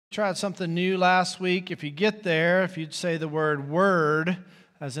Tried something new last week. If you get there, if you'd say the word word,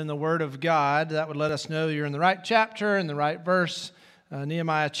 as in the Word of God, that would let us know you're in the right chapter and the right verse.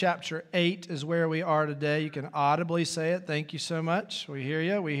 Nehemiah chapter 8 is where we are today. You can audibly say it. Thank you so much. We hear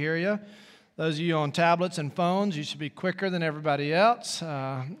you. We hear you. Those of you on tablets and phones, you should be quicker than everybody else.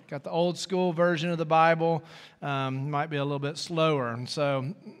 Got the old school version of the Bible. Might be a little bit slower. And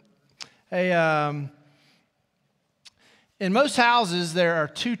so, hey, in most houses, there are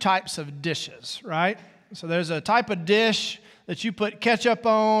two types of dishes, right? So there's a type of dish that you put ketchup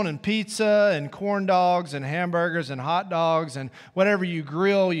on and pizza and corn dogs and hamburgers and hot dogs and whatever you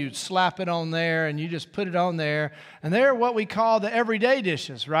grill, you slap it on there and you just put it on there. And they're what we call the everyday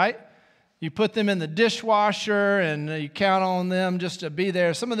dishes, right? You put them in the dishwasher and you count on them just to be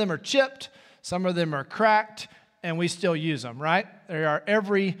there. Some of them are chipped, some of them are cracked, and we still use them, right? They are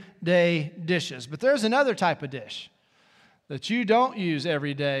everyday dishes. But there's another type of dish that you don't use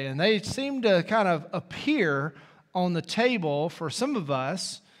every day, and they seem to kind of appear on the table for some of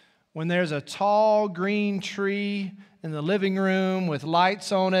us when there's a tall green tree in the living room with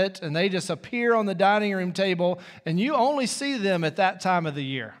lights on it, and they just appear on the dining room table, and you only see them at that time of the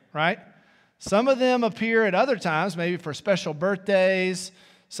year, right? Some of them appear at other times, maybe for special birthdays.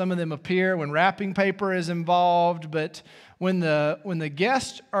 Some of them appear when wrapping paper is involved, but when the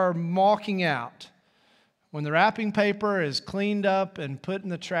guests are walking out, when the wrapping paper is cleaned up and put in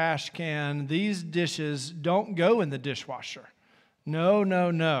the trash can, these dishes don't go in the dishwasher. No,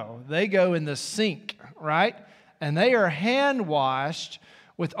 no, no. They go in the sink, right? And they are hand washed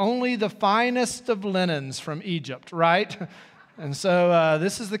with only the finest of linens from Egypt, right? And so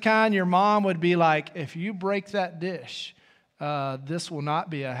this is the kind your mom would be like, if you break that dish, this will not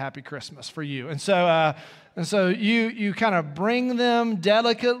be a happy Christmas for you. And so you kind of bring them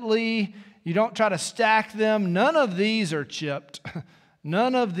delicately. You don't try to stack them. None of these are chipped.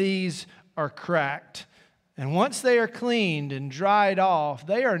 None of these are cracked. And once they are cleaned and dried off,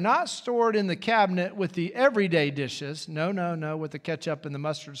 they are not stored in the cabinet with the everyday dishes. No, no, no, with the ketchup and the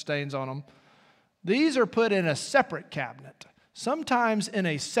mustard stains on them. These are put in a separate cabinet, sometimes in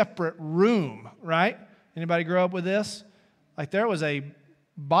a separate room, right? Anybody grow up with this? Like there was a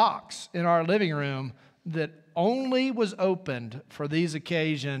box in our living room that only was opened for these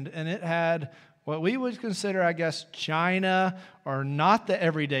occasions, and it had what we would consider, I guess, china or not the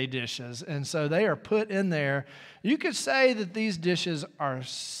everyday dishes. And so they are put in there. You could say that these dishes are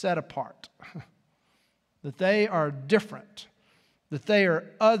set apart, that they are different, that they are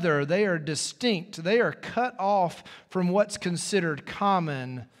other, they are distinct, they are cut off from what's considered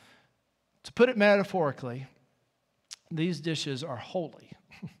common. To put it metaphorically, these dishes are holy,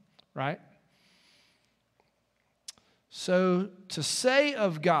 right? So to say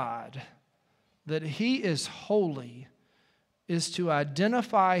of God that He is holy is to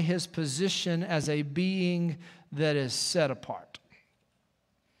identify His position as a being that is set apart.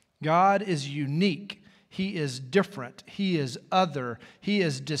 God is unique. He is different. He is other. He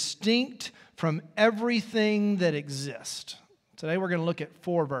is distinct from everything that exists. Today we're going to look at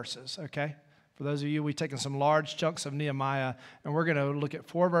 4 verses, okay? For those of you, we've taken some large chunks of Nehemiah, and we're going to look at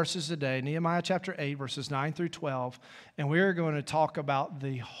 4 verses today, Nehemiah chapter 8, verses 9 through 12, and we're going to talk about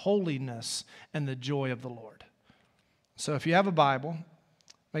the holiness and the joy of the Lord. So if you have a Bible,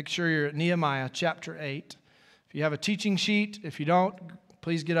 make sure you're at Nehemiah chapter 8. If you have a teaching sheet, if you don't,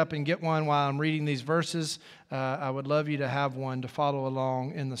 please get up and get one while I'm reading these verses. I would love you to have one to follow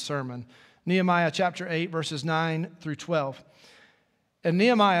along in the sermon. Nehemiah chapter 8, verses 9 through 12. And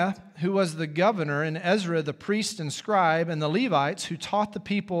Nehemiah, who was the governor, and Ezra, the priest and scribe, and the Levites who taught the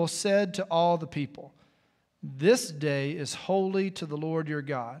people, said to all the people, "This day is holy to the Lord your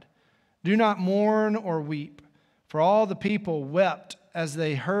God. Do not mourn or weep." For all the people wept as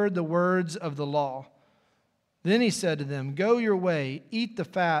they heard the words of the law. Then he said to them, "Go your way, eat the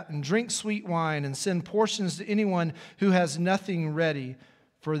fat, and drink sweet wine, and send portions to anyone who has nothing ready.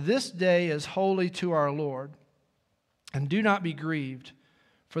 For this day is holy to our Lord. And do not be grieved,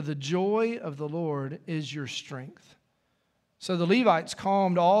 for the joy of the Lord is your strength." So the Levites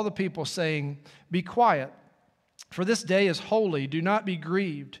calmed all the people, saying, "Be quiet, for this day is holy. Do not be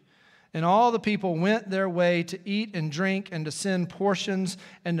grieved." And all the people went their way to eat and drink and to send portions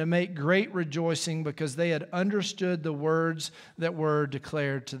and to make great rejoicing because they had understood the words that were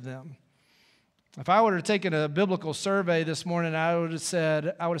declared to them. If I would have taken a biblical survey this morning, I would have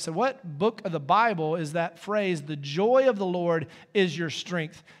said, what book of the Bible is that phrase, "The joy of the Lord is your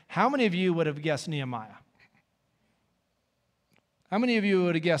strength"? How many of you would have guessed Nehemiah? How many of you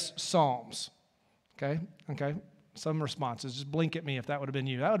would have guessed Psalms? Okay. Some responses. Just blink at me if that would have been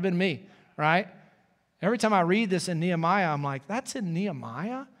you. That would have been me, right? Every time I read this in Nehemiah, I'm like, that's in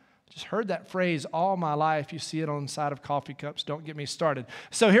Nehemiah? Just heard that phrase all my life. You see it on the side of coffee cups. Don't get me started.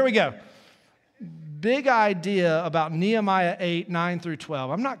 So here we go. Big idea about Nehemiah 8, 9 through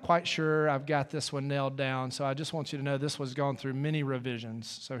 12. I'm not quite sure I've got this one nailed down, so I just want you to know this was gone through many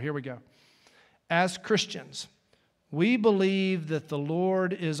revisions. So here we go. As Christians, we believe that the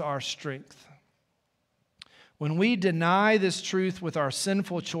Lord is our strength. When we deny this truth with our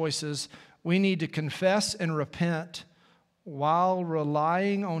sinful choices, we need to confess and repent while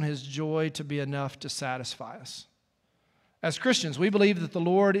relying on His joy to be enough to satisfy us. As Christians, we believe that the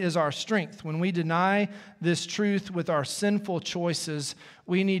Lord is our strength. When we deny this truth with our sinful choices,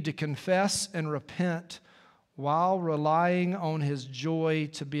 we need to confess and repent while relying on His joy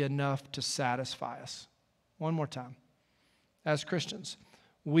to be enough to satisfy us. One more time. As Christians,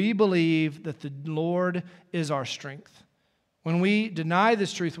 we believe that the Lord is our strength. When we deny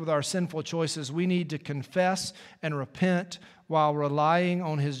this truth with our sinful choices, we need to confess and repent while relying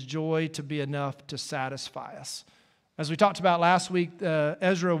on His joy to be enough to satisfy us. As we talked about last week,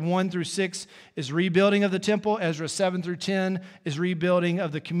 Ezra 1 through 6 is rebuilding of the temple. Ezra 7 through 10 is rebuilding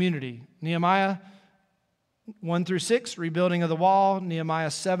of the community. Nehemiah 1 through 6, rebuilding of the wall. Nehemiah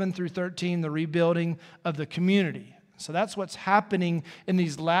 7 through 13, the rebuilding of the community. So that's what's happening in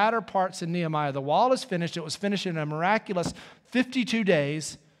these latter parts in Nehemiah. The wall is finished. It was finished in a miraculous 52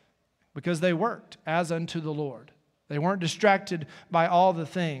 days because they worked as unto the Lord. They weren't distracted by all the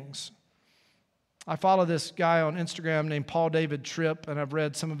things. I follow this guy on Instagram named Paul David Tripp, and I've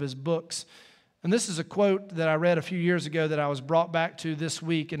read some of his books. And this is a quote that I read a few years ago that I was brought back to this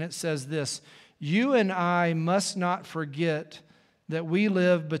week, and it says this: "You and I must not forget that we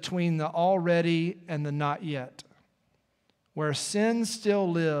live between the already and the not yet, where sin still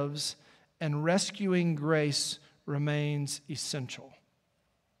lives and rescuing grace remains essential."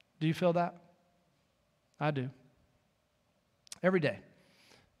 Do you feel that? I do. Every day,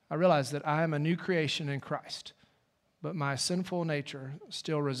 I realize that I am a new creation in Christ, but my sinful nature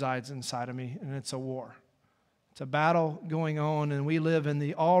still resides inside of me, and it's a war. It's a battle going on, and we live in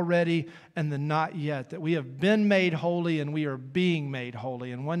the already and the not yet, that we have been made holy and we are being made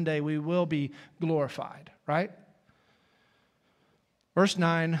holy, and one day we will be glorified, right? Verse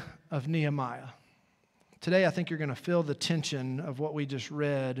 9 of Nehemiah. Today, I think you're going to feel the tension of what we just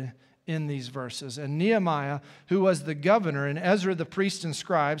read in these verses. And Nehemiah, who was the governor, and Ezra the priest and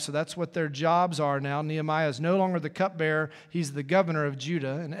scribe, so that's what their jobs are now. Nehemiah is no longer the cupbearer. He's the governor of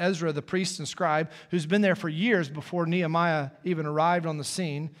Judah. And Ezra the priest and scribe, who's been there for years before Nehemiah even arrived on the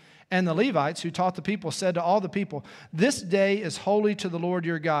scene, and the Levites, who taught the people, said to all the people, "This day is holy to the Lord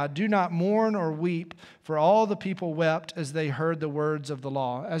your God. Do not mourn or weep," for all the people wept as they heard the words of the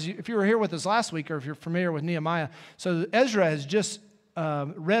law. If you were here with us last week, or if you're familiar with Nehemiah, so Ezra has just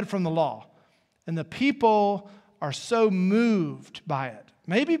read from the law, and the people are so moved by it.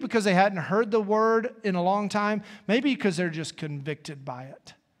 Maybe because they hadn't heard the word in a long time, maybe because they're just convicted by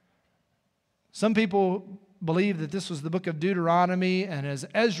it. Some people believe that this was the book of Deuteronomy, and as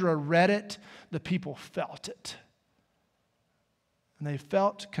Ezra read it, the people felt it. And they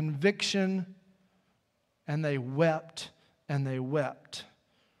felt conviction, and they wept, and they wept.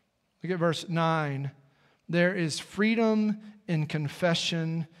 Look at verse 9. There is freedom in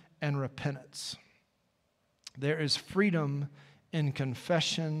confession and repentance. There is freedom in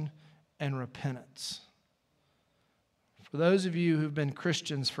confession and repentance. For those of you who've been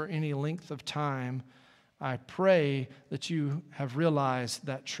Christians for any length of time, I pray that you have realized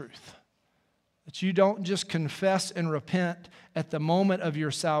that truth. That you don't just confess and repent at the moment of your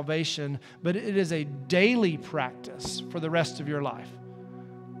salvation, but it is a daily practice for the rest of your life.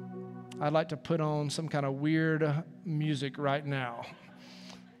 I'd like to put on some kind of weird music right now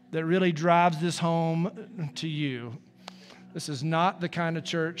that really drives this home to you. This is not the kind of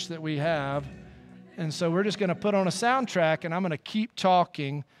church that we have. And so we're just going to put on a soundtrack, and I'm going to keep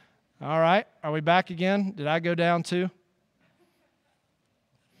talking. All right, are we back again? Did I go down too?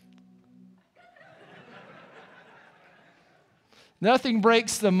 Nothing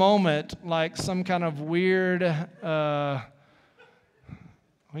breaks the moment like some kind of weird,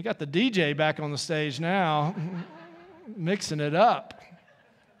 we got the DJ back on the stage now, mixing it up.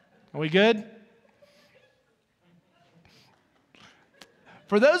 Are we good?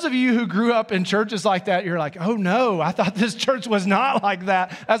 For those of you who grew up in churches like that, you're like, oh no, I thought this church was not like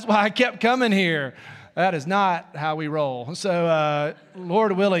that. That's why I kept coming here. That is not how we roll. So,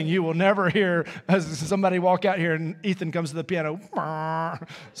 Lord willing, you will never hear somebody walk out here and Ethan comes to the piano.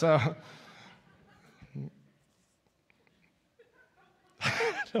 So, I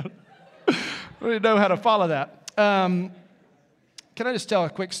don't really know how to follow that. Can I just tell a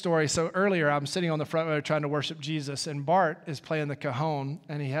quick story? So earlier, I'm sitting on the front row trying to worship Jesus, and Bart is playing the cajon,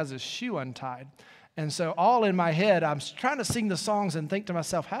 and he has his shoe untied. And so all in my head, I'm trying to sing the songs and think to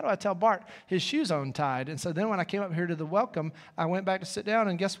myself, how do I tell Bart his shoe's untied? And so then when I came up here to the welcome, I went back to sit down,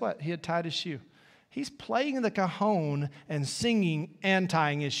 and guess what? He had tied his shoe. He's playing the cajon and singing and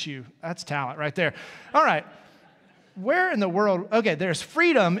tying his shoe. That's talent right there. All right. Where in the world? Okay, there's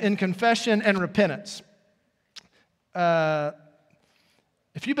freedom in confession and repentance.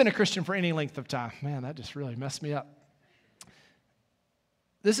 If you've been a Christian for any length of time, man, that just really messed me up.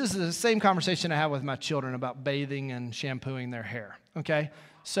 This is the same conversation I have with my children about bathing and shampooing their hair, okay?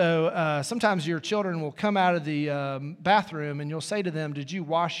 So sometimes your children will come out of the bathroom and you'll say to them, did you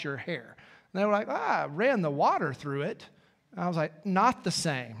wash your hair? And they were like, I ran the water through it. I was like, not the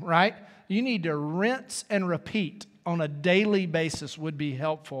same, right? You need to rinse and repeat on a daily basis would be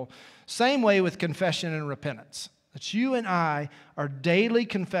helpful. Same way with confession and repentance. That you and I are daily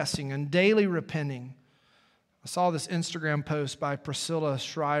confessing and daily repenting. I saw this Instagram post by Priscilla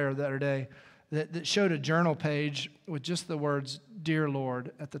Schreier the other day that showed a journal page with just the words, Dear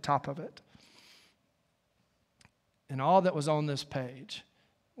Lord, at the top of it. And all that was on this page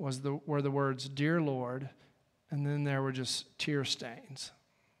were the words, Dear Lord, and then there were just tear stains.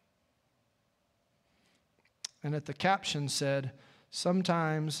 And at the caption said,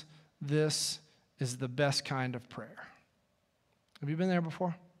 sometimes this is the best kind of prayer. Have you been there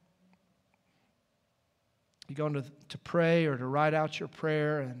before? You go to pray or to write out your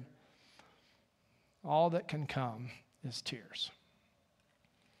prayer, and all that can come is tears.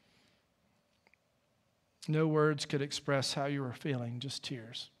 No words could express how you were feeling, just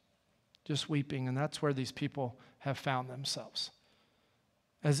tears, just weeping, and that's where these people have found themselves.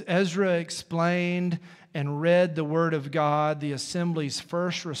 As Ezra explained and read the Word of God, the assembly's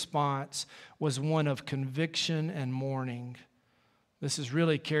first response was one of conviction and mourning. This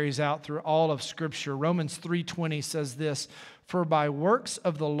really carries out through all of Scripture. Romans 3:20 says this, for by works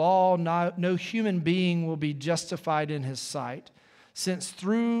of the law no human being will be justified in his sight, since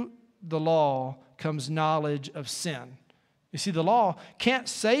through the law comes knowledge of sin. You see, the law can't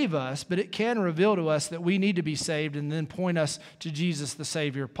save us, but it can reveal to us that we need to be saved and then point us to Jesus the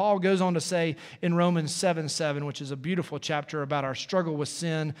Savior. Paul goes on to say in Romans 7:7, which is a beautiful chapter about our struggle with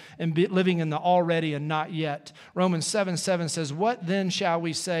sin and living in the already and not yet. Romans 7:7 says, what then shall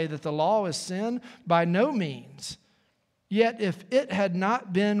we say, that the law is sin? By no means. Yet if it had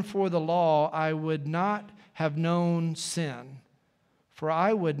not been for the law, I would not have known sin. For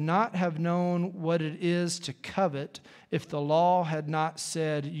I would not have known what it is to covet if the law had not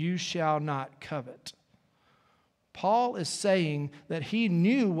said, you shall not covet. Paul is saying that he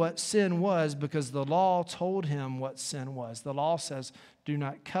knew what sin was because the law told him what sin was. The law says, do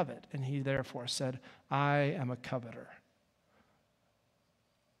not covet. And he therefore said, I am a coveter.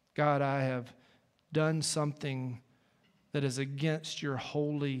 God, I have done something that is against your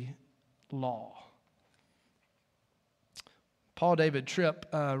holy law. Paul David Tripp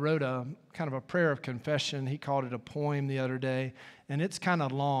wrote a kind of a prayer of confession. He called it a poem the other day, and it's kind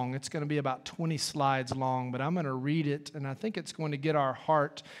of long. It's going to be about 20 slides long, but I'm going to read it, and I think it's going to get our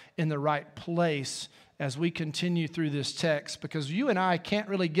heart in the right place as we continue through this text, because you and I can't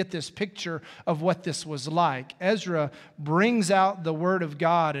really get this picture of what this was like. Ezra brings out the Word of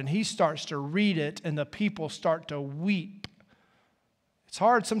God, and he starts to read it, and the people start to weep. It's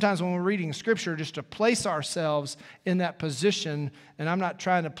hard sometimes when we're reading Scripture just to place ourselves in that position, and I'm not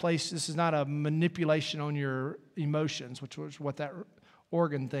trying to place, this is not a manipulation on your emotions, which was what that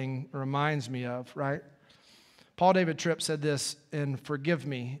organ thing reminds me of, right? Paul David Tripp said this in Forgive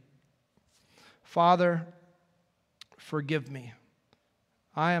Me. Father, forgive me.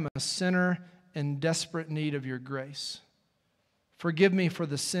 I am a sinner in desperate need of your grace. Forgive me for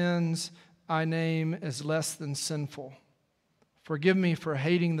the sins I name as less than sinful. Forgive me for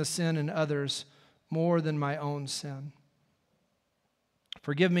hating the sin in others more than my own sin.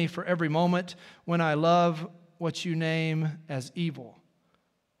 Forgive me for every moment when I love what you name as evil.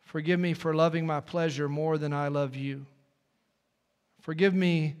 Forgive me for loving my pleasure more than I love you. Forgive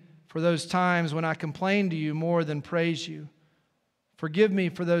me for those times when I complain to you more than praise you. Forgive me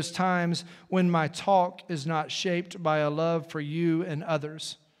for those times when my talk is not shaped by a love for you and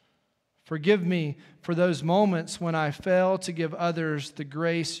others. Forgive me for those moments when I fail to give others the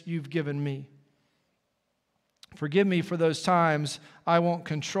grace you've given me. Forgive me for those times I want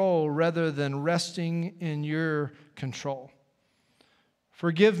control rather than resting in your control.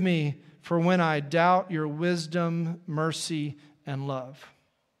 Forgive me for when I doubt your wisdom, mercy, and love.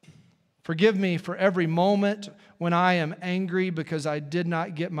 Forgive me for every moment when I am angry because I did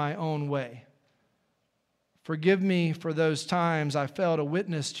not get my own way. Forgive me for those times I failed to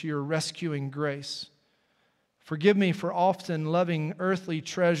witness to your rescuing grace. Forgive me for often loving earthly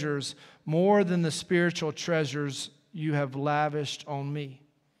treasures more than the spiritual treasures you have lavished on me.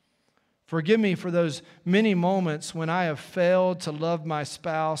 Forgive me for those many moments when I have failed to love my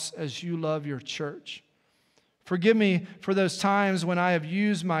spouse as you love your church. Forgive me for those times when I have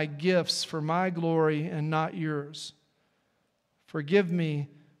used my gifts for my glory and not yours. Forgive me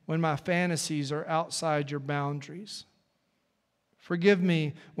when my fantasies are outside your boundaries. Forgive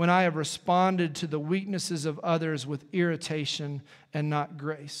me when I have responded to the weaknesses of others with irritation and not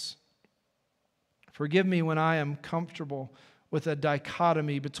grace. Forgive me when I am comfortable with a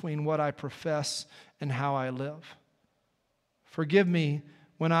dichotomy between what I profess and how I live. Forgive me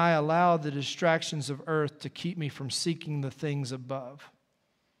when I allow the distractions of earth to keep me from seeking the things above.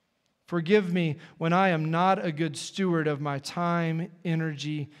 Forgive me when I am not a good steward of my time,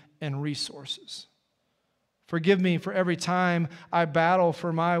 energy, and resources. Forgive me for every time I battle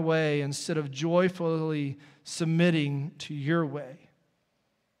for my way instead of joyfully submitting to your way.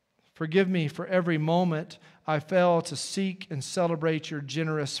 Forgive me for every moment I fail to seek and celebrate your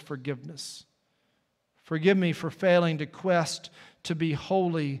generous forgiveness. Forgive me for failing to quest to be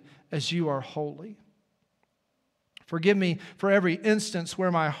holy as you are holy. Forgive me for every instance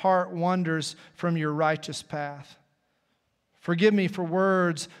where my heart wanders from your righteous path. Forgive me for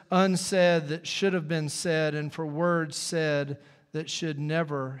words unsaid that should have been said and for words said that should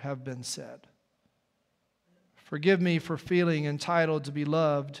never have been said. Forgive me for feeling entitled to be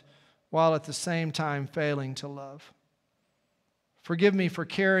loved while at the same time failing to love. Forgive me for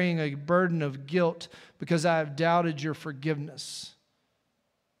carrying a burden of guilt because I have doubted your forgiveness.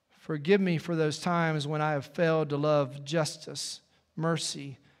 Forgive me for those times when I have failed to love justice,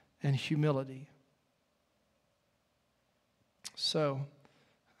 mercy, and humility. So,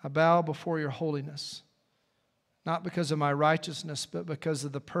 I bow before your holiness, not because of my righteousness, but because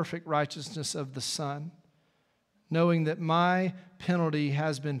of the perfect righteousness of the Son. Knowing that my penalty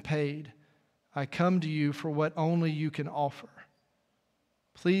has been paid, I come to you for what only you can offer.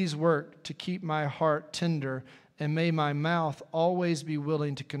 Please work to keep my heart tender, and may my mouth always be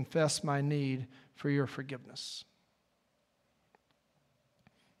willing to confess my need for your forgiveness.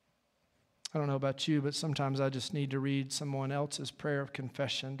 I don't know about you, but sometimes I just need to read someone else's prayer of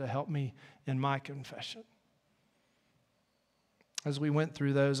confession to help me in my confession. As we went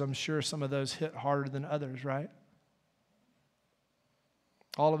through those, I'm sure some of those hit harder than others, right?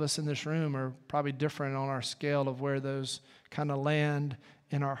 All of us in this room are probably different on our scale of where those kind of land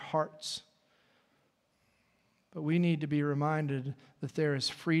in our hearts. But we need to be reminded that there is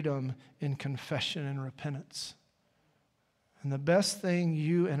freedom in confession and repentance. And the best thing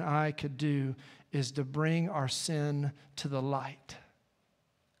you and I could do is to bring our sin to the light.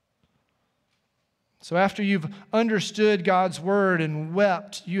 So after you've understood God's word and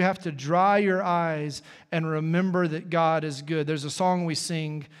wept, you have to dry your eyes and remember that God is good. There's a song we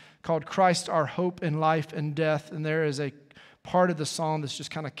sing called Christ Our Hope in Life and Death, and there is a part of the song that's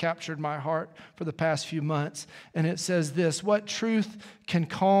just kind of captured my heart for the past few months. And it says this: what truth can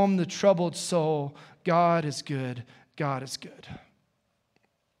calm the troubled soul? God is good. God is good. I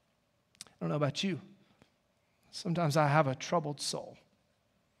don't know about you. Sometimes I have a troubled soul.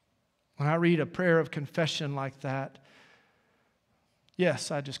 When I read a prayer of confession like that, yes,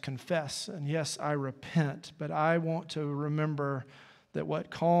 I just confess, and yes, I repent, but I want to remember that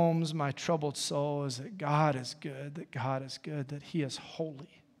what calms my troubled soul is that God is good, that He is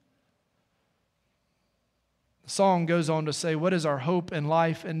holy. The song goes on to say, what is our hope in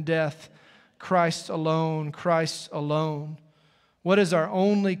life and death? Christ alone, Christ alone. What is our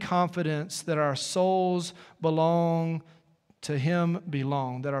only confidence? That our souls belong to Him,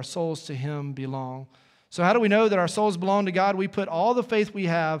 that our souls to Him belong. So how do we know that our souls belong to God? We put all the faith we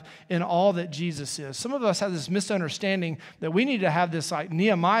have in all that Jesus is. Some of us have this misunderstanding that we need to have this like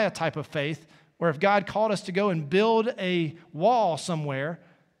Nehemiah type of faith, where if God called us to go and build a wall somewhere,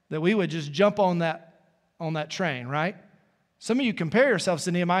 that we would just jump on that train, right? Some of you compare yourselves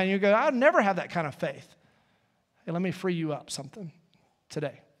to Nehemiah and you go, I'd never have that kind of faith. Hey, let me free you up something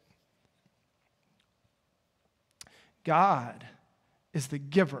today. God is the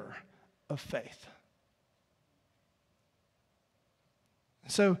giver of faith.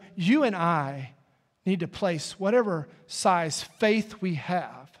 So you and I need to place whatever size faith we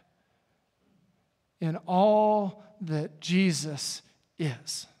have in all that Jesus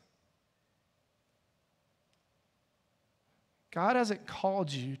is. God hasn't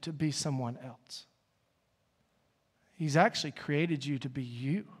called you to be someone else. He's actually created you to be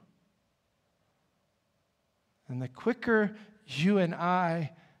you. And the quicker you and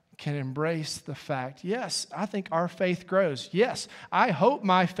I can embrace the fact, yes, I think our faith grows. Yes, I hope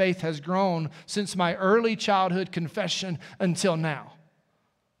my faith has grown since my early childhood confession until now.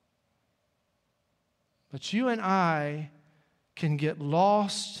 But you and I can get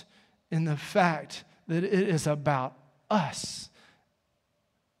lost in the fact that it is about us.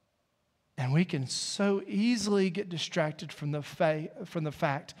 And we can so easily get distracted from the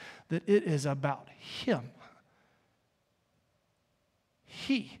fact that it is about Him.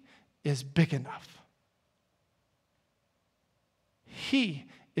 He is big enough. He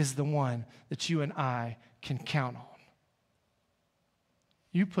is the one that you and I can count on.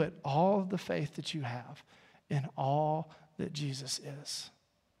 You put all of the faith that you have in all that Jesus is.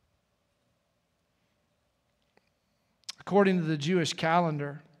 According to the Jewish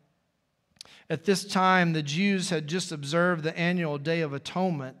calendar, at this time, the Jews had just observed the annual Day of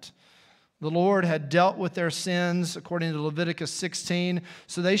Atonement. The Lord had dealt with their sins, according to Leviticus 16,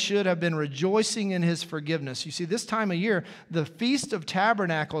 so they should have been rejoicing in His forgiveness. You see, this time of year, the Feast of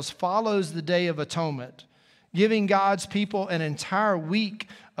Tabernacles follows the Day of Atonement, giving God's people an entire week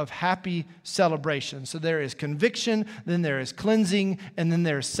of happy celebration. So there is conviction, then there is cleansing, and then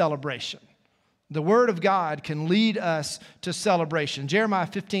there is celebration. The Word of God can lead us to celebration. Jeremiah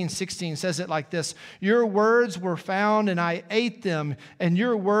 15:16 says it like this: "Your words were found, and I ate them, and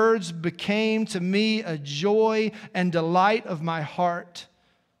your words became to me a joy and delight of my heart.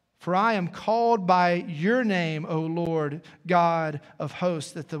 For I am called by your name, O Lord, God of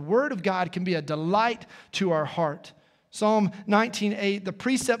hosts." That the Word of God can be a delight to our heart. Psalm 19:8, "The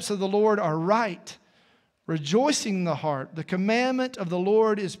precepts of the Lord are right, rejoicing in the heart. The commandment of the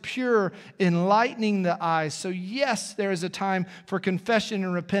Lord is pure, enlightening the eyes." So yes, there is a time for confession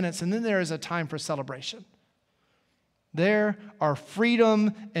and repentance, and then there is a time for celebration. There are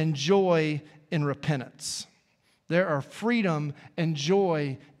freedom and joy in repentance. There are freedom and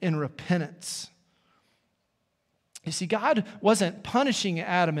joy in repentance. You see, God wasn't punishing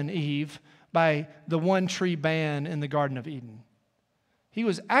Adam and Eve by the one tree ban in the Garden of Eden. He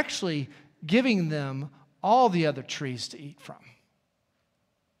was actually giving them all the other trees to eat from.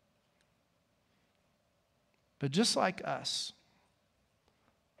 But just like us,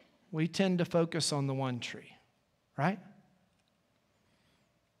 we tend to focus on the one tree, right?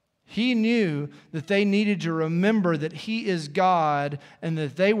 He knew that they needed to remember that He is God and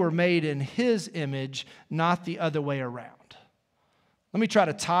that they were made in His image, not the other way around. Let me try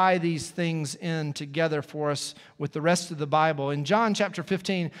to tie these things in together for us with the rest of the Bible. In John chapter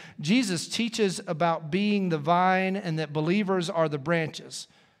 15, Jesus teaches about being the vine and that believers are the branches.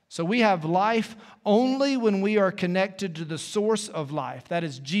 So we have life only when we are connected to the source of life. That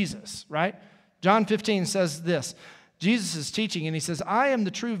is Jesus, right? John 15 says this. Jesus is teaching and He says, "I am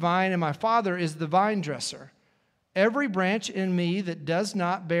the true vine and my Father is the vine dresser. Every branch in me that does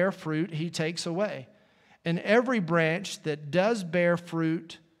not bear fruit, He takes away. And every branch that does bear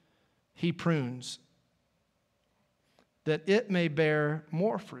fruit, He prunes, that it may bear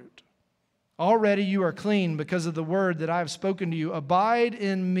more fruit. Already you are clean because of the word that I have spoken to you. Abide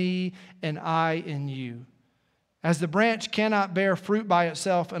in me, and I in you. As the branch cannot bear fruit by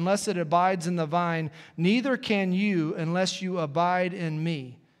itself unless it abides in the vine, neither can you unless you abide in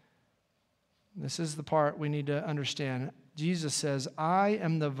me." This is the part we need to understand. Jesus says, "I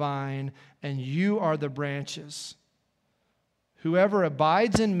am the vine, and you are the branches. Whoever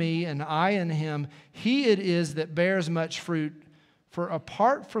abides in me and I in him, he it is that bears much fruit. For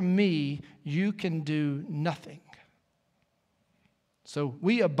apart from me, you can do nothing." So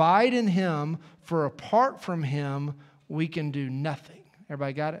we abide in Him, for apart from Him, we can do nothing.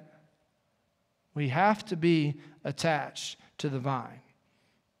 Everybody got it? We have to be attached to the vine.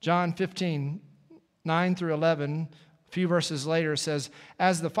 John 15:9 through 11, a few verses later, says,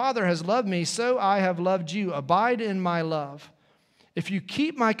 "As the Father has loved me, so I have loved you. Abide in my love. If you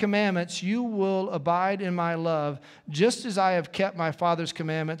keep my commandments, you will abide in my love, just as I have kept my Father's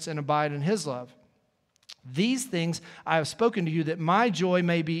commandments and abide in His love. These things I have spoken to you, that my joy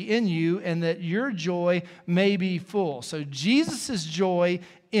may be in you and that your joy may be full." So Jesus' joy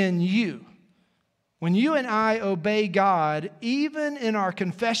in you. When you and I obey God, even in our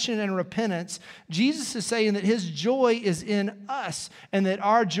confession and repentance, Jesus is saying that His joy is in us and that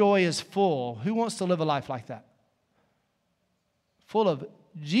our joy is full. Who wants to live a life like that? Full of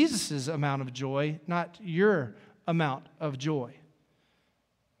Jesus' amount of joy, not your amount of joy.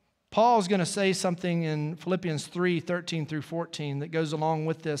 Paul's going to say something in Philippians 3:13 through 14 that goes along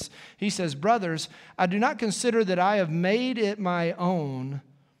with this. He says, "Brothers, I do not consider that I have made it my own,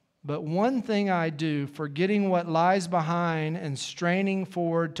 but one thing I do, forgetting what lies behind and straining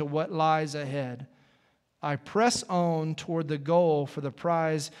forward to what lies ahead. I press on toward the goal for the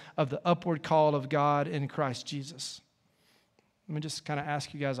prize of the upward call of God in Christ Jesus. Let me just kind of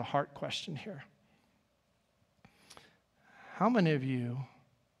ask you guys a heart question here. How many of you,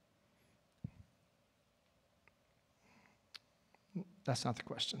 that's not the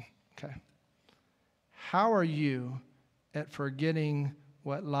question, okay. How are you at forgetting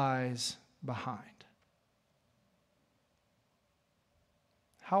what lies behind?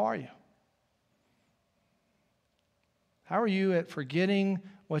 How are you? How are you at forgetting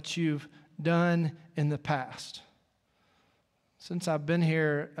what you've done in the past? Since I've been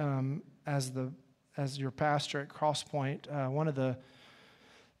here as your pastor at Crosspoint, one of the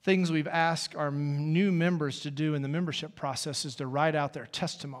things we've asked our new members to do in the membership process is to write out their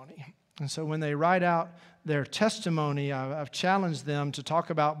testimony. And so when they write out their testimony, I've challenged them to talk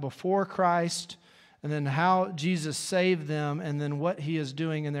about before Christ, and then how Jesus saved them, and then what he is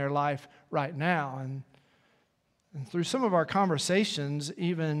doing in their life right now. And through some of our conversations,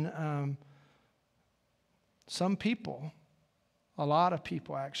 even some people, a lot of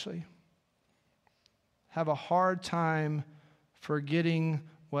people actually, have a hard time forgetting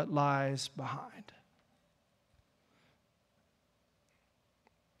what lies behind.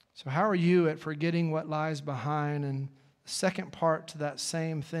 So how are you at forgetting what lies behind? And the second part to that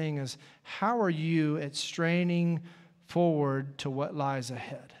same thing is, how are you at straining forward to what lies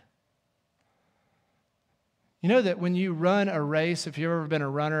ahead? You know that when you run a race, if you've ever been a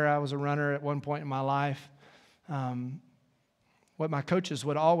runner, I was a runner at one point in my life, what my coaches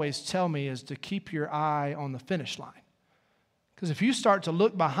would always tell me is to keep your eye on the finish line. Because if you start to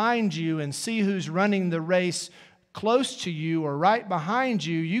look behind you and see who's running the race close to you or right behind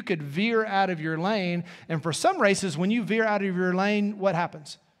you, you could veer out of your lane. And for some races, when you veer out of your lane, what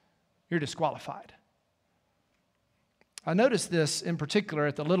happens? You're disqualified. I noticed this in particular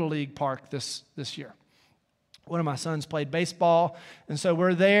at the Little League park this year. One of my sons played baseball, and so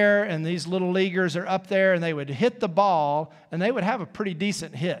we're there, and these little leaguers are up there, and they would hit the ball, and they would have a pretty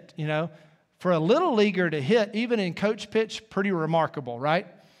decent hit, you know. For a little leaguer to hit, even in coach pitch, pretty remarkable, right?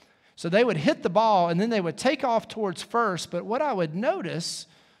 So they would hit the ball, and then they would take off towards first, but what I would notice,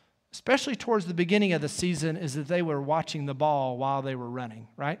 especially towards the beginning of the season, is that they were watching the ball while they were running,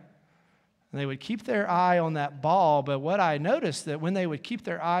 right? And they would keep their eye on that ball, but what I noticed that when they would keep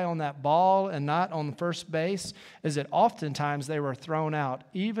their eye on that ball and not on first base is that oftentimes they were thrown out,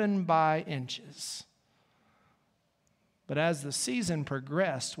 even by inches. But as the season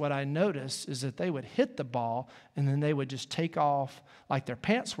progressed, what I noticed is that they would hit the ball and then they would just take off like their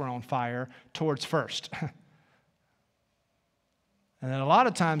pants were on fire towards first. And then a lot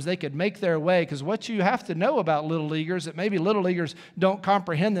of times they could make their way, because what you have to know about little leaguers that maybe little leaguers don't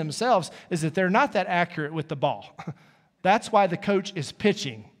comprehend themselves is that they're not that accurate with the ball. That's why the coach is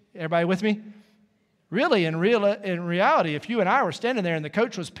pitching. Everybody with me? Really, in reality, if you and I were standing there and the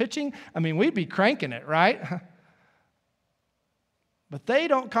coach was pitching, I mean, we'd be cranking it, right? But they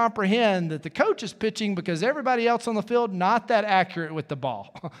don't comprehend that the coach is pitching because everybody else on the field not that accurate with the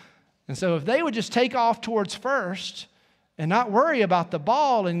ball. And so if they would just take off towards first and not worry about the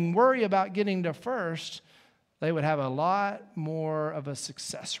ball and worry about getting to first, they would have a lot more of a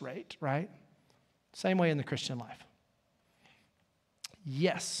success rate, right? Same way in the Christian life.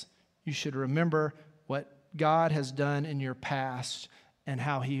 Yes, you should remember what God has done in your past and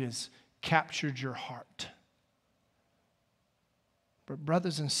how he has captured your heart. But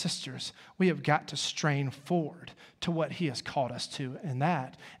brothers and sisters, we have got to strain forward to what he has called us to, and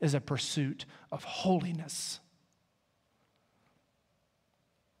that is a pursuit of holiness.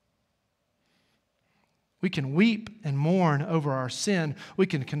 We can weep and mourn over our sin. We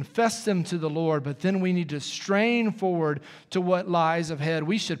can confess them to the Lord, but then we need to strain forward to what lies ahead.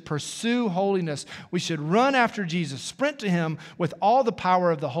 We should pursue holiness. We should run after Jesus, sprint to him with all the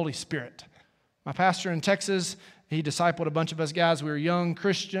power of the Holy Spirit. My pastor in Texas, he discipled a bunch of us guys. We were young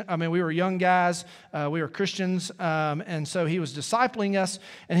guys. We were Christians. And so he was discipling us,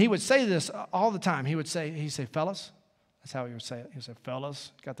 and he would say this all the time. He'd say, fellas. That's how he would say it. He would say,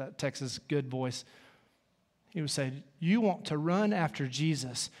 fellas. Got that Texas good voice. He would say, you want to run after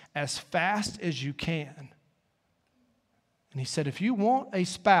Jesus as fast as you can. And he said, if you want a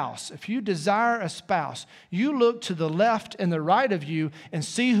spouse, if you desire a spouse, you look to the left and the right of you and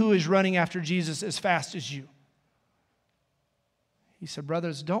see who is running after Jesus as fast as you. He said,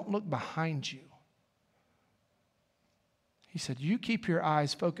 brothers, don't look behind you. He said, you keep your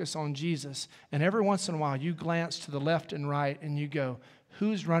eyes focused on Jesus, and every once in a while you glance to the left and right and you go,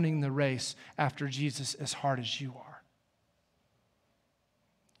 who's running the race after Jesus as hard as you are?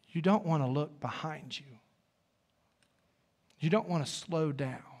 You don't want to look behind you. You don't want to slow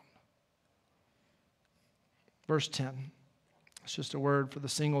down. Verse 10. It's just a word for the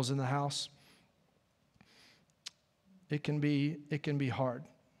singles in the house. It can be hard.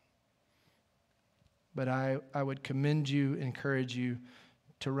 But I would commend you, encourage you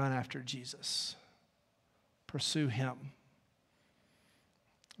to run after Jesus. Pursue him.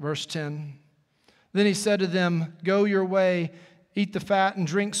 Verse 10. Then he said to them, "Go your way, eat the fat and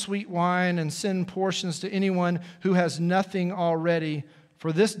drink sweet wine, and send portions to anyone who has nothing already.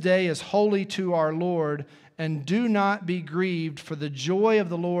 For this day is holy to our Lord, and do not be grieved, for the joy of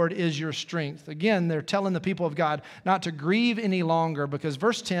the Lord is your strength." Again, they're telling the people of God not to grieve any longer, because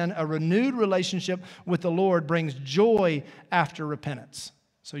verse 10, a renewed relationship with the Lord brings joy after repentance.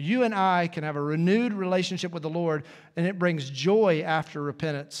 So you and I can have a renewed relationship with the Lord, and it brings joy after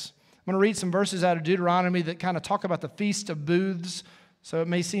repentance. I'm going to read some verses out of Deuteronomy that kind of talk about the Feast of Booths. So it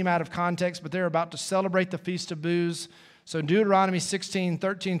may seem out of context, but they're about to celebrate the Feast of Booths. So Deuteronomy 16,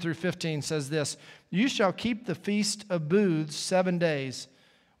 13 through 15 says this, "You shall keep the Feast of Booths 7 days.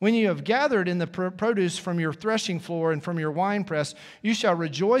 When you have gathered in the produce from your threshing floor and from your winepress, you shall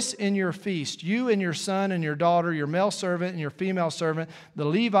rejoice in your feast, you and your son and your daughter, your male servant and your female servant, the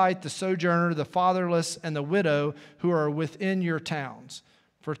Levite, the sojourner, the fatherless, and the widow who are within your towns.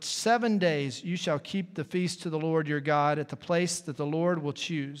 For 7 days you shall keep the feast to the Lord your God at the place that the Lord will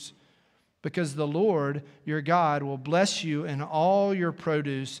choose. Because the Lord your God will bless you in all your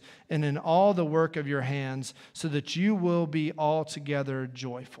produce and in all the work of your hands, so that you will be altogether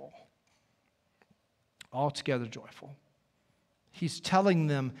joyful." Altogether joyful. He's telling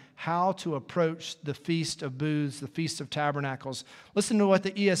them how to approach the Feast of Booths, the Feast of Tabernacles. Listen to what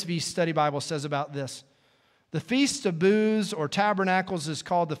the ESV Study Bible says about this. The Feast of Booths or Tabernacles is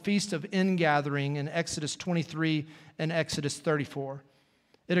called the Feast of Ingathering in Exodus 23 and Exodus 34.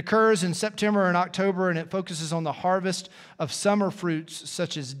 It occurs in September and October, and it focuses on the harvest of summer fruits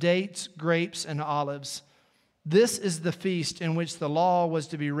such as dates, grapes, and olives. This is the feast in which the law was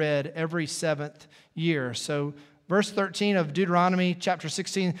to be read every 7th year. So verse 13 of Deuteronomy chapter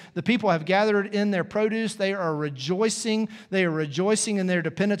 16, the people have gathered in their produce. They are rejoicing. They are rejoicing in their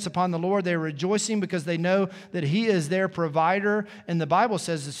dependence upon the Lord. They are rejoicing because they know that he is their provider. And the Bible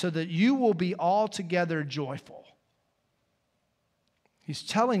says, so that you will be altogether joyful. He's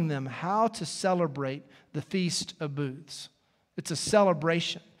telling them how to celebrate the Feast of Booths. It's a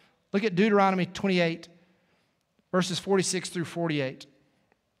celebration. Look at Deuteronomy 28, verses 46 through 48.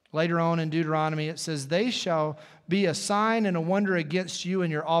 Later on in Deuteronomy, it says, "They shall be a sign and a wonder against you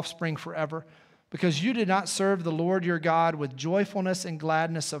and your offspring forever, because you did not serve the Lord your God with joyfulness and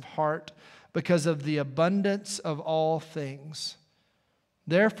gladness of heart, because of the abundance of all things.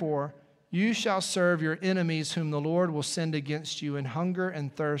 Therefore, you shall serve your enemies whom the Lord will send against you in hunger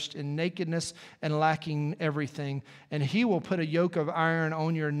and thirst, in nakedness and lacking everything. And he will put a yoke of iron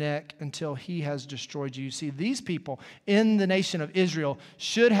on your neck until he has destroyed you." See, these people in the nation of Israel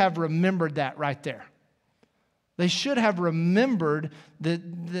should have remembered that right there. They should have remembered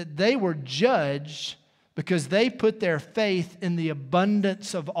that they were judged because they put their faith in the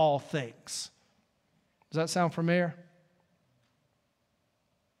abundance of all things. Does that sound familiar?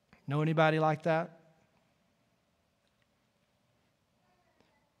 Know anybody like that?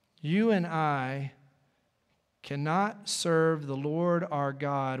 You and I cannot serve the Lord our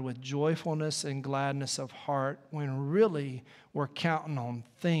God with joyfulness and gladness of heart when really we're counting on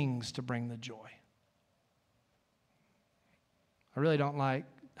things to bring the joy. I really don't like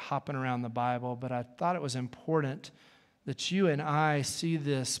hopping around the Bible, but I thought it was important that you and I see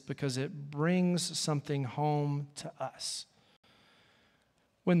this because it brings something home to us.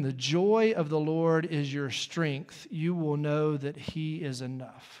 When the joy of the Lord is your strength, you will know that he is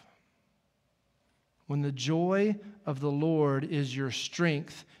enough. When the joy of the Lord is your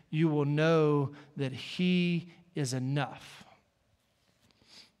strength, you will know that he is enough.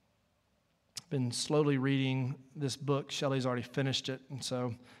 I've been slowly reading this book. Shelley's already finished it, and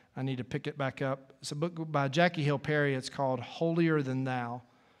so I need to pick it back up. It's a book by Jackie Hill Perry. It's called Holier Than Thou.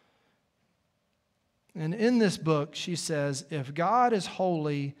 And in this book, she says, if God is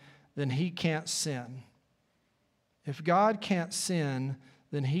holy, then he can't sin. If God can't sin,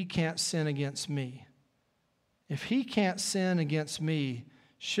 then he can't sin against me. If he can't sin against me,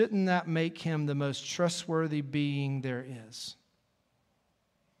 shouldn't that make him the most trustworthy being there is?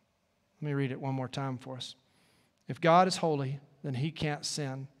 Let me read it one more time for us. If God is holy, then he can't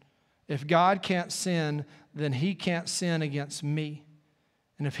sin. If God can't sin, then he can't sin against me.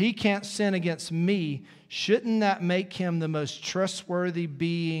 And if he can't sin against me, shouldn't that make him the most trustworthy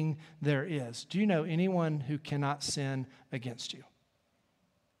being there is? Do you know anyone who cannot sin against you?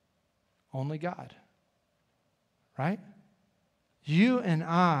 Only God. Right? You and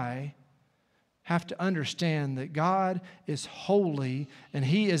I have to understand that God is holy and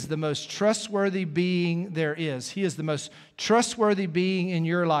He is the most trustworthy being there is. He is the most trustworthy being in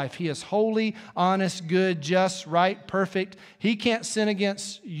your life. He is holy, honest, good, just, right, perfect. He can't sin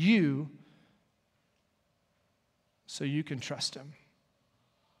against you, so you can trust Him.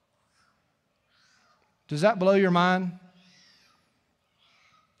 Does that blow your mind?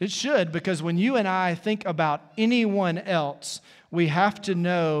 It should, because when you and I think about anyone else, we have to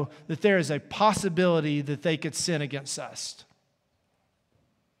know that there is a possibility that they could sin against us.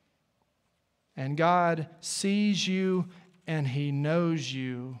 And God sees you and He knows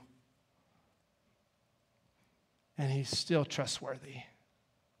you, and He's still trustworthy.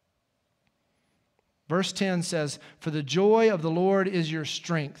 Verse 10 says, "For the joy of the Lord is your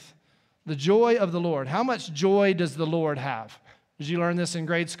strength." The joy of the Lord. How much joy does the Lord have? Did you learn this in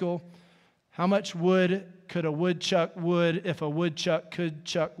grade school? How much wood could a woodchuck wood if a woodchuck could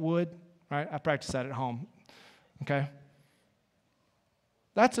chuck wood? Right? I practiced that at home. Okay?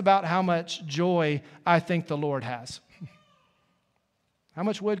 That's about how much joy I think the Lord has. How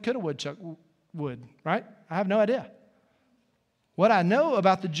much wood could a woodchuck wood? Right? I have no idea. What I know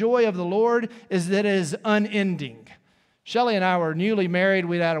about the joy of the Lord is that it is unending. Shelley and I were newly married.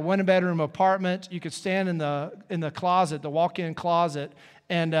 We had a one-bedroom apartment. You could stand in the closet, the walk-in closet,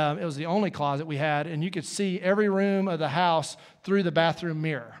 and it was the only closet we had, and you could see every room of the house through the bathroom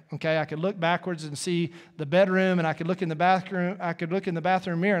mirror. Okay, I could look backwards and see the bedroom, and I could look in the bathroom. I could look in the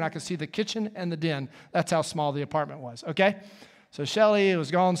bathroom mirror, and I could see the kitchen and the den. That's how small the apartment was. Okay. So Shelley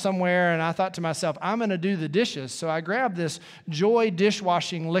was gone somewhere, and I thought to myself, I'm going to do the dishes. So I grabbed this Joy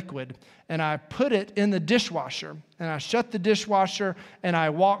dishwashing liquid, and I put it in the dishwasher, and I shut the dishwasher, and I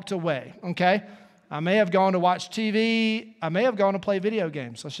walked away, okay? I may have gone to watch TV. I may have gone to play video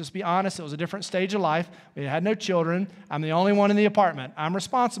games. Let's just be honest. It was a different stage of life. We had no children. I'm the only one in the apartment. I'm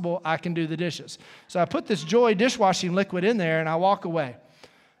responsible. I can do the dishes. So I put this Joy dishwashing liquid in there, and I walk away.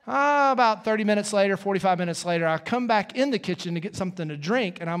 About 30 minutes later, 45 minutes later, I come back in the kitchen to get something to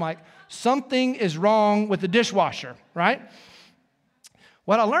drink, and I'm like, something is wrong with the dishwasher, right?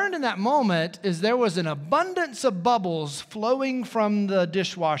 What I learned in that moment is there was an abundance of bubbles flowing from the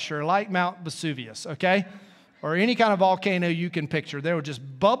dishwasher like Mount Vesuvius, okay? Or any kind of volcano you can picture. There were just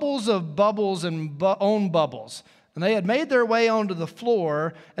bubbles of bubbles and own bubbles. And they had made their way onto the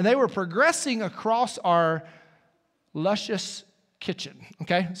floor, and they were progressing across our luscious kitchen,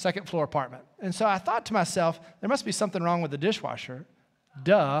 okay? Second floor apartment. And so I thought to myself, there must be something wrong with the dishwasher.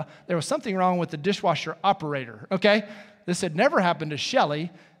 Duh. There was something wrong with the dishwasher operator, okay? This had never happened to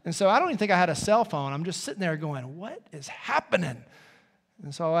Shelley. And so I don't even think I had a cell phone. I'm just sitting there going, what is happening?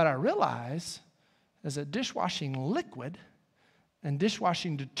 And so what I realized is that dishwashing liquid and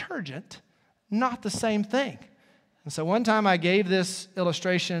dishwashing detergent, not the same thing. And so one time I gave this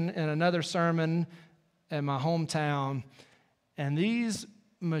illustration in another sermon in my hometown, and these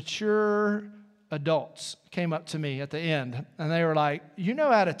mature adults came up to me at the end, and they were like, you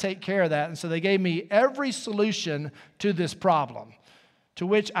know how to take care of that. And so they gave me every solution to this problem, to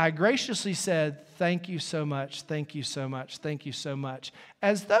which I graciously said, thank you so much, thank you so much, thank you so much,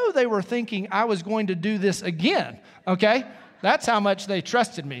 as though they were thinking I was going to do this again, okay? That's how much they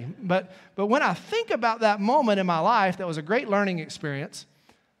trusted me. But when I think about that moment in my life, that was a great learning experience,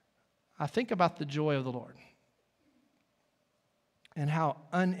 I think about the joy of the Lord and how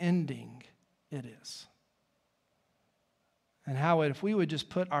unending it is. And how if we would just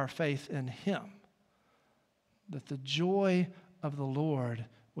put our faith in Him, that the joy of the Lord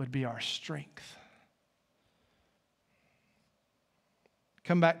would be our strength.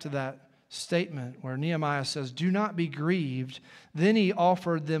 Come back to that statement where Nehemiah says, do not be grieved. Then he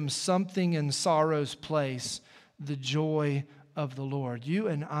offered them something in sorrow's place, the joy of the Lord. You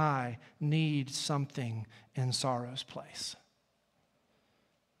and I need something in sorrow's place.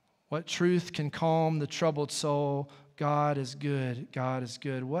 What truth can calm the troubled soul? God is good. God is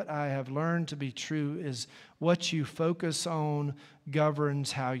good. What I have learned to be true is what you focus on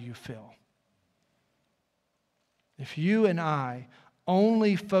governs how you feel. If you and I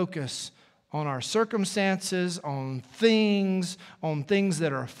only focus on our circumstances, on things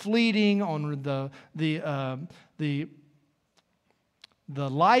that are fleeting, on the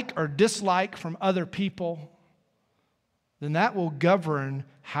like or dislike from other people, then that will govern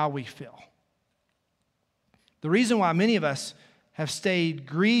how we feel. The reason why many of us have stayed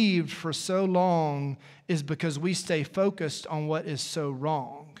grieved for so long is because we stay focused on what is so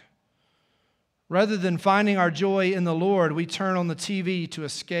wrong. Rather than finding our joy in the Lord, we turn on the TV to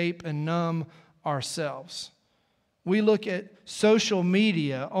escape and numb ourselves. We look at social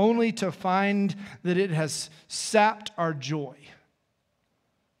media only to find that it has sapped our joy.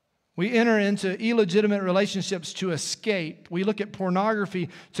 We enter into illegitimate relationships to escape. We look at pornography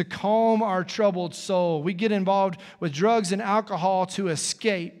to calm our troubled soul. We get involved with drugs and alcohol to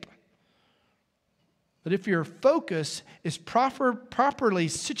escape. But if your focus is properly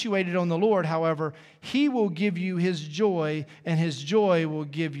situated on the Lord, however, He will give you His joy, and His joy will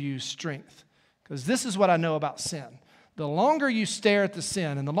give you strength. Because this is what I know about sin. The longer you stare at the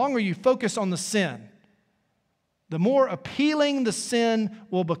sin and the longer you focus on the sin, the more appealing the sin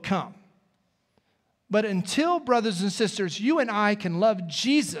will become. But until, brothers and sisters, you and I can love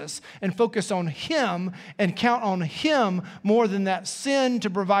Jesus and focus on Him and count on Him more than that sin to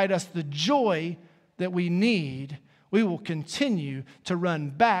provide us the joy that we need, we will continue to run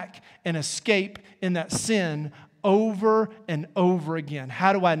back and escape in that sin over and over again.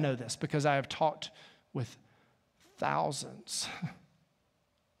 How do I know this? Because I have talked with thousands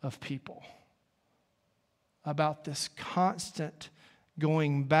of people about this constant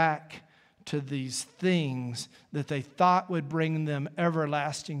going back to these things that they thought would bring them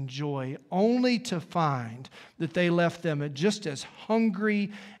everlasting joy, only to find that they left them just as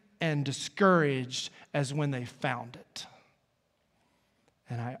hungry and discouraged as when they found it.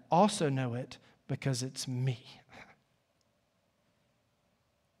 And I also know it because it's me.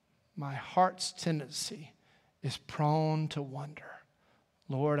 My heart's tendency is prone to wonder.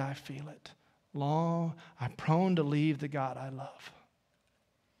 Lord, I feel it. I'm prone to leave the God I love.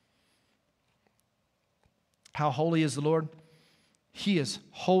 How holy is the Lord? He is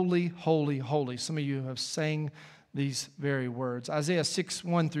holy, holy, holy. Some of you have sang these very words. Isaiah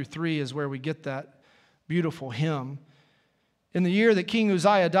 6:1-3 is where we get that beautiful hymn. In the year that King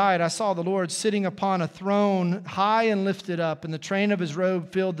Uzziah died, I saw the Lord sitting upon a throne high and lifted up, and the train of his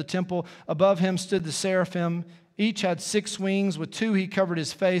robe filled the temple. Above him stood the seraphim. Each had 6 wings. With 2 he covered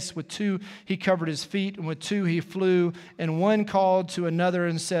his face, with 2 he covered his feet, and with 2 he flew. And one called to another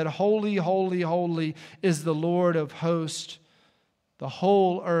and said, Holy, holy, holy is the Lord of hosts. The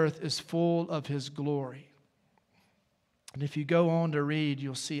whole earth is full of His glory. And if you go on to read,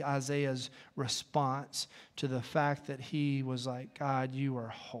 you'll see Isaiah's response to the fact that he was like, God, you are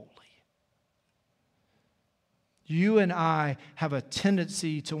holy. You and I have a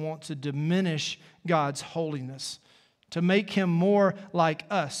tendency to want to diminish God's holiness, to make Him more like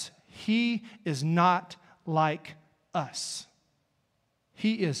us. He is not like us.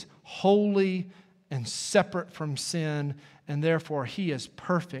 He is holy and separate from sin, and therefore He is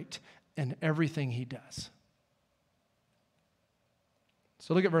perfect in everything He does.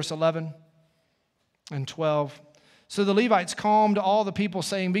 So look at verse 11 and 12. So the Levites calmed all the people,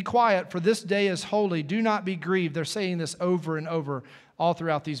 saying, Be quiet, for this day is holy. Do not be grieved. They're saying this over and over all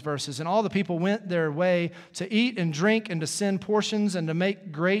throughout these verses. And all the people went their way to eat and drink and to send portions and to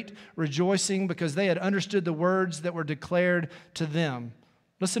make great rejoicing, because they had understood the words that were declared to them.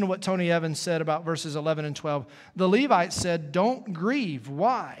 Listen to what Tony Evans said about verses 11 and 12. The Levites said, Don't grieve.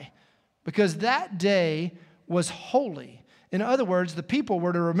 Why? Because that day was holy. In other words, the people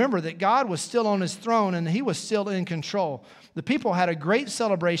were to remember that God was still on His throne and He was still in control. The people had a great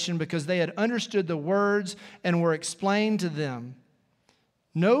celebration because they had understood the words and were explained to them.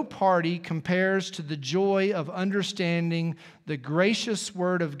 No party compares to the joy of understanding the gracious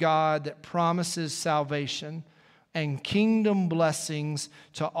word of God that promises salvation and kingdom blessings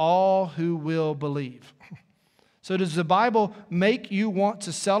to all who will believe. So does the Bible make you want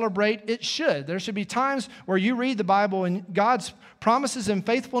to celebrate? It should. There should be times where you read the Bible and God's promises and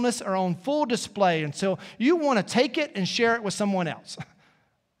faithfulness are on full display. And so you want to take it and share it with someone else.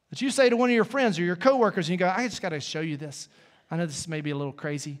 That you say to one of your friends or your coworkers and you go, I just got to show you this. I know this may be a little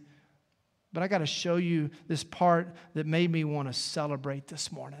crazy, but I got to show you this part that made me want to celebrate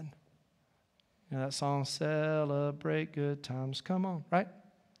this morning. You know that song, Celebrate Good Times, Come On, right?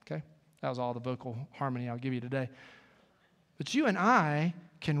 Okay. That was all the vocal harmony I'll give you today. But you and I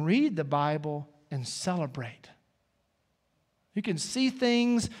can read the Bible and celebrate. You can see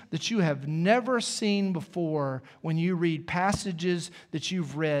things that you have never seen before when you read passages that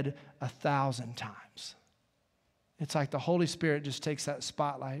you've read 1,000 times. It's like the Holy Spirit just takes that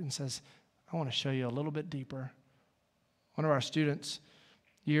spotlight and says, I want to show you a little bit deeper. One of our students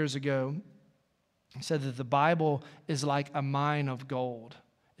years ago said that the Bible is like a mine of gold.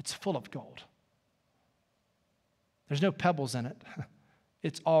 It's full of gold. There's no pebbles in it.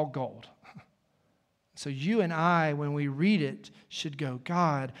 It's all gold. So you and I, when we read it, should go,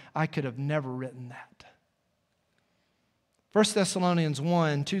 God, I could have never written that. 1 Thessalonians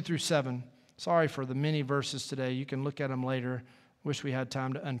 1:2-7. Sorry for the many verses today. You can look at them later. Wish we had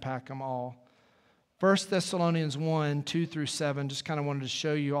time to unpack them all. 1 Thessalonians 1:2-7. Just kind of wanted to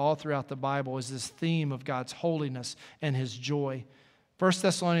show you all throughout the Bible is this theme of God's holiness and His joy. 1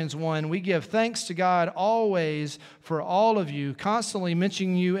 Thessalonians 1, we give thanks to God always for all of you, constantly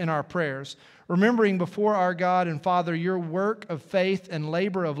mentioning you in our prayers, remembering before our God and Father your work of faith and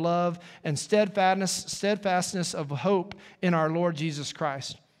labor of love and steadfastness of hope in our Lord Jesus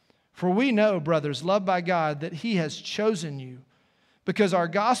Christ. For we know, brothers, loved by God, that He has chosen you, because our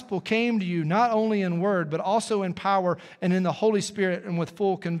gospel came to you not only in word, but also in power and in the Holy Spirit and with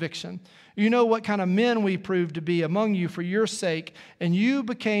full conviction. You know what kind of men we proved to be among you for your sake, and you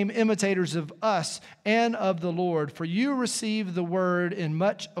became imitators of us and of the Lord, for you received the word in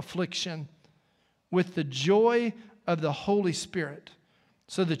much affliction with the joy of the Holy Spirit,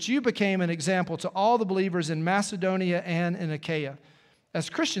 so that you became an example to all the believers in Macedonia and in Achaia. As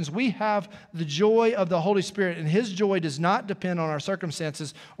Christians, we have the joy of the Holy Spirit, and His joy does not depend on our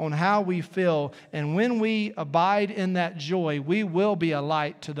circumstances, on how we feel. And when we abide in that joy, we will be a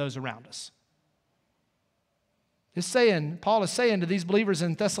light to those around us. Paul is saying to these believers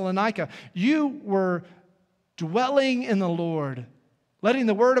in Thessalonica, you were dwelling in the Lord, letting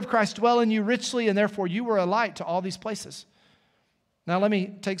the word of Christ dwell in you richly, and therefore you were a light to all these places. Now let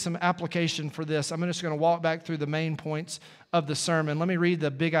me take some application for this. I'm just going to walk back through the main points of the sermon. Let me read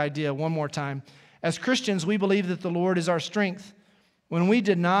the big idea one more time. As Christians, we believe that the Lord is our strength. When we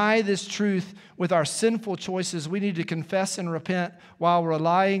deny this truth with our sinful choices, we need to confess and repent while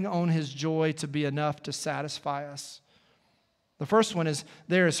relying on His joy to be enough to satisfy us. The first one is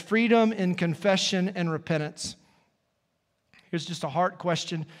there is freedom in confession and repentance. Here's just a heart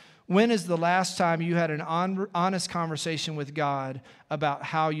question. When is the last time you had an honest conversation with God about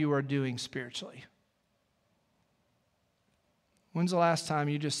how you are doing spiritually? When's the last time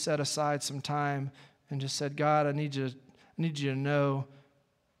you just set aside some time and just said, God, I need you to know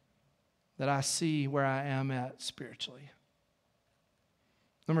that I see where I am at spiritually?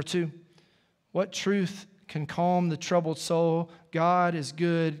 Number two, what truth can calm the troubled soul? God is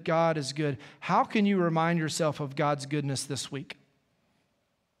good. God is good. How can you remind yourself of God's goodness this week?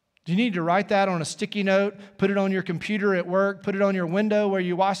 Do you need to write that on a sticky note, put it on your computer at work, put it on your window where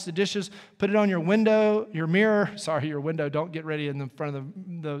you wash the dishes, put it on your window, your mirror, your window, don't get ready in the front of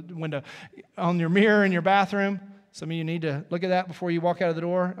the window, on your mirror in your bathroom? Some of you need to look at that before you walk out of the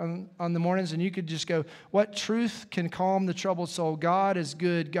door on the mornings, and you could just go, what truth can calm the troubled soul? God is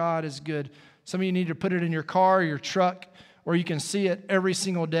good, God is good. Some of you need to put it in your car, your truck, where you can see it every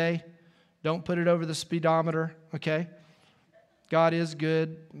single day. Don't put it over the speedometer, okay? God is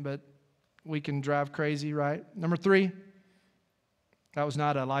good, but we can drive crazy, right? Number three, that was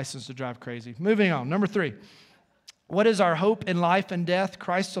not a license to drive crazy. Moving on. Number three, what is our hope in life and death?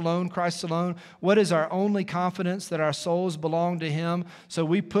 Christ alone, Christ alone. What is our only confidence? That our souls belong to Him. So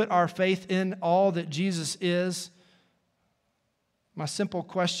we put our faith in all that Jesus is. My simple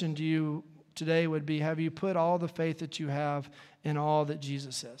question to you today would be, have you put all the faith that you have in all that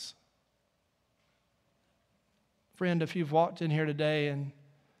Jesus is? Friend, if you've walked in here today and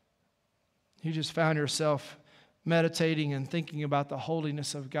you just found yourself meditating and thinking about the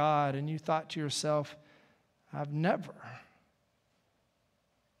holiness of God, and you thought to yourself, I've never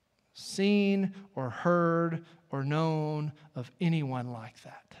seen or heard or known of anyone like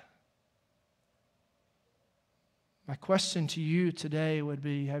that. My question to you today would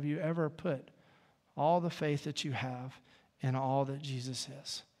be, have you ever put all the faith that you have in all that Jesus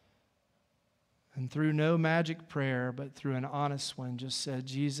is? And through no magic prayer, but through an honest one, just said,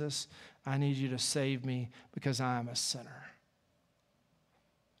 Jesus, I need you to save me because I am a sinner.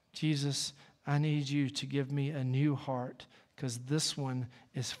 Jesus, I need you to give me a new heart because this one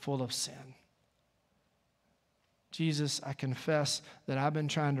is full of sin. Jesus, I confess that I've been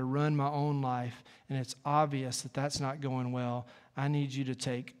trying to run my own life, and it's obvious that that's not going well. I need you to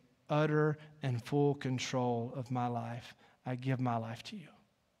take utter and full control of my life. I give my life to you.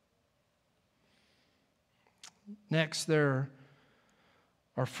 Next, there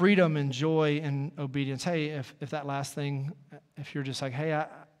are freedom and joy and obedience. Hey, if that last thing, if you're just like, hey,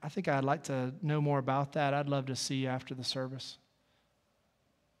 I think I'd like to know more about that, I'd love to see you after the service.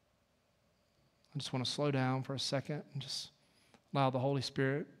 I just want to slow down for a second and just allow the Holy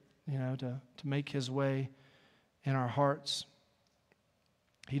Spirit, to make His way in our hearts.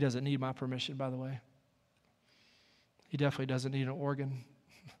 He doesn't need my permission, by the way. He definitely doesn't need an organ.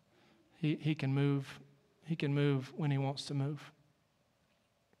 He can move. He can move when He wants to move.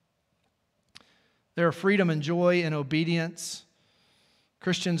 There are freedom and joy in obedience.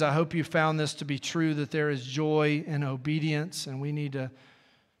 Christians, I hope you found this to be true, that there is joy in obedience, and we need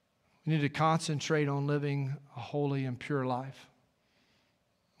to concentrate on living a holy and pure life.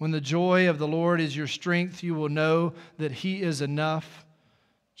 When the joy of the Lord is your strength, you will know that He is enough.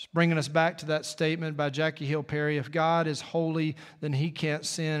 Just bringing us back to that statement by Jackie Hill Perry, if God is holy, then he can't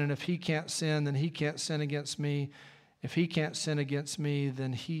sin, and if he can't sin, then he can't sin against me. If he can't sin against me,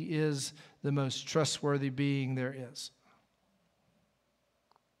 then he is the most trustworthy being there is.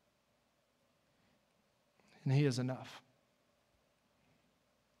 And he is enough.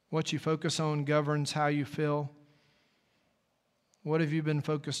 What you focus on governs how you feel. What have you been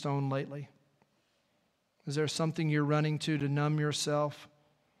focused on lately? Is there something you're running to numb yourself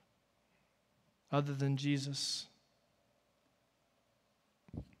other than Jesus?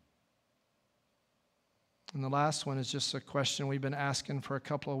 And the last one is just a question we've been asking for a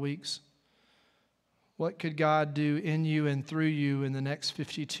couple of weeks. What could God do in you and through you in the next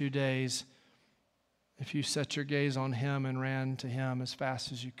 52 days if you set your gaze on him and ran to him as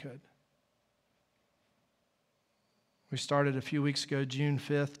fast as you could? We started a few weeks ago, June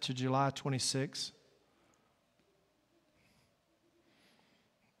 5th to July 26th.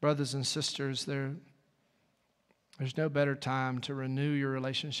 Brothers and sisters, there's no better time to renew your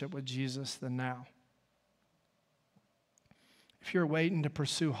relationship with Jesus than now. If you're waiting to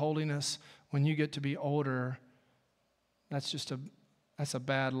pursue holiness when you get to be older, that's a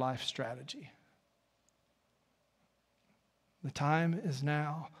bad life strategy. The time is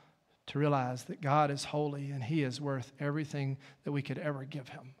now to realize that God is holy and he is worth everything that we could ever give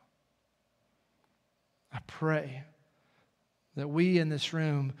him. I pray that we in this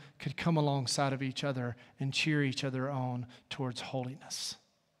room could come alongside of each other and cheer each other on towards holiness.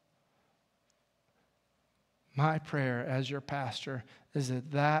 My prayer as your pastor is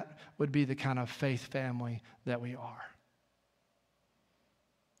that that would be the kind of faith family that we are.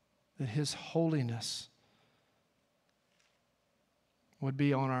 That his holiness would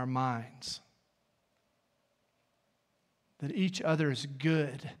be on our minds. That each other's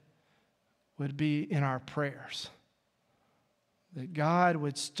good would be in our prayers. That God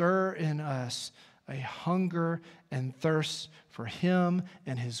would stir in us a hunger and thirst for him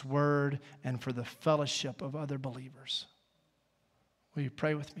and his word and for the fellowship of other believers. Will you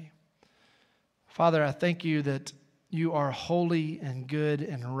pray with me? Father, I thank you that you are holy and good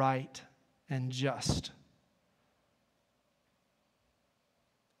and right and just.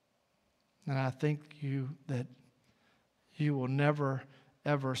 And I thank you that you will never,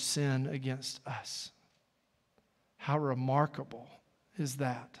 ever sin against us. How remarkable is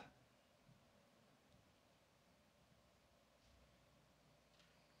that?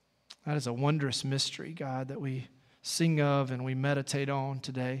 That is a wondrous mystery, God, that we sing of and we meditate on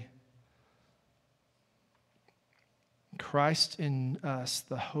today. Christ in us,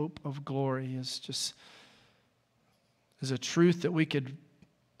 the hope of glory, is a truth that we could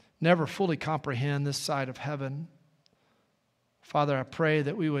never fully comprehend this side of heaven. Father, I pray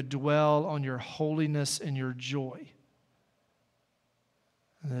that we would dwell on your holiness and your joy,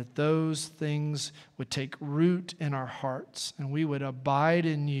 and that those things would take root in our hearts, and we would abide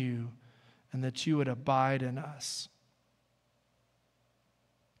in you, and that you would abide in us.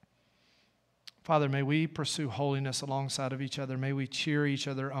 Father, may we pursue holiness alongside of each other. May we cheer each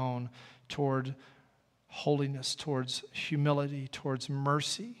other on toward holiness, towards humility, towards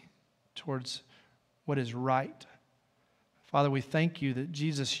mercy, towards what is right. Father, we thank you that,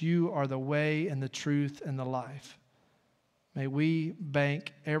 Jesus, you are the way and the truth and the life. May we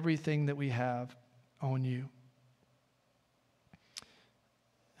bank everything that we have on you.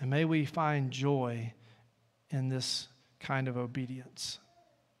 And may we find joy in this kind of obedience.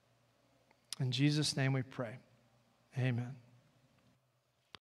 In Jesus' name we pray. Amen.